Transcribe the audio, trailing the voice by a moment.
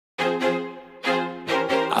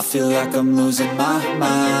I feel like I'm losing my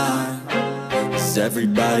mind. Is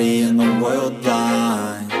everybody in the world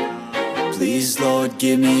blind? Please, Lord,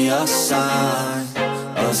 give me a sign,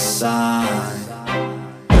 a sign.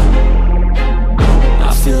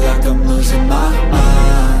 I feel like I'm losing my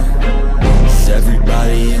mind. Is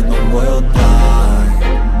everybody in the world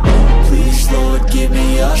blind? Please, Lord, give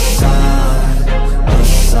me a sign, a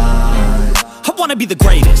sign. I wanna be the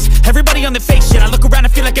greatest. Everybody on the fake shit. I look around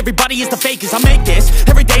and feel like everybody is the fakest. I make this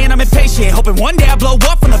every day and I'm impatient, hoping one day I blow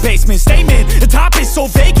up from the basement. Statement, the top is so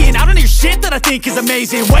vacant. I don't hear shit that I think is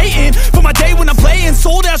amazing. Waiting for my day when I'm playing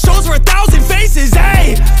sold out shows for 1,000 faces.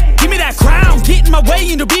 Hey, give me that crown, get in my way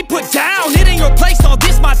and to be put down. It ain't your place, all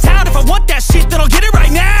this my town. If I want that shit, then I'll get it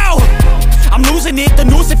right now. I'm losing it, the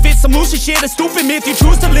noose it fits, I'm losing shit. A stupid myth, you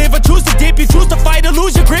choose to live or choose to dip. You choose to fight or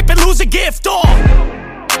lose your grip and lose a gift.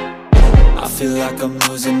 I feel like I'm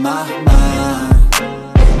losing my mind.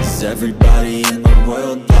 Is everybody in the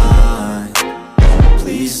world blind?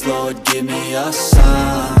 Please, Lord, give me a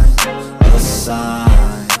sign, a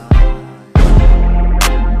sign.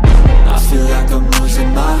 I feel like I'm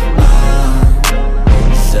losing my mind.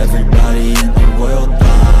 Is everybody in the world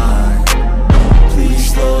blind?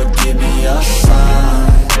 Please, Lord, give me a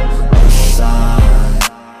sign, a sign.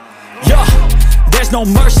 Yeah. There's no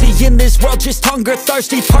mercy in this world, just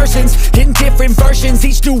hunger-thirsty persons in different versions.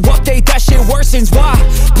 Each new update, that shit worsens. Why?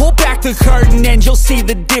 Pull back the curtain and you'll see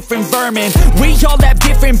the different vermin. We all have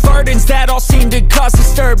different burdens that all seem to cause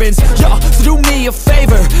disturbance. Yo, so do me a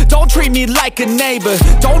favor, don't treat me like a neighbor.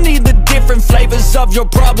 Don't need the different flavors of your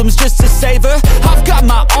problems just to savor. I've got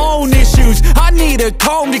my own issues, I need a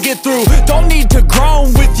comb to get through. Don't need to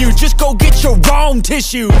groan with you, just go get your own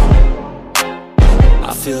tissue.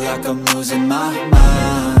 I feel like I'm losing my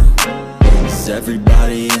mind. Is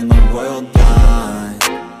everybody in the world blind?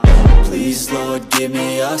 Please, Lord, give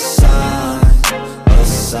me a sign, a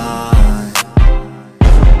sign.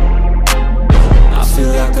 I feel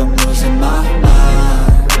like I'm losing my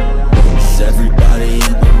mind. Is everybody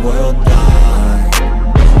in the world blind?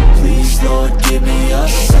 Please, Lord, give me a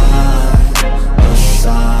sign, a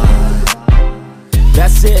sign.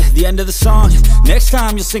 That's it, the end of the song. Next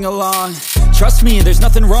time you'll sing along. Trust me, there's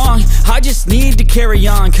nothing wrong. I just need to carry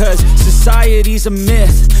on, cause society's a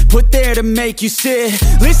myth put there to make you sit.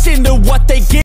 Listen to what they give.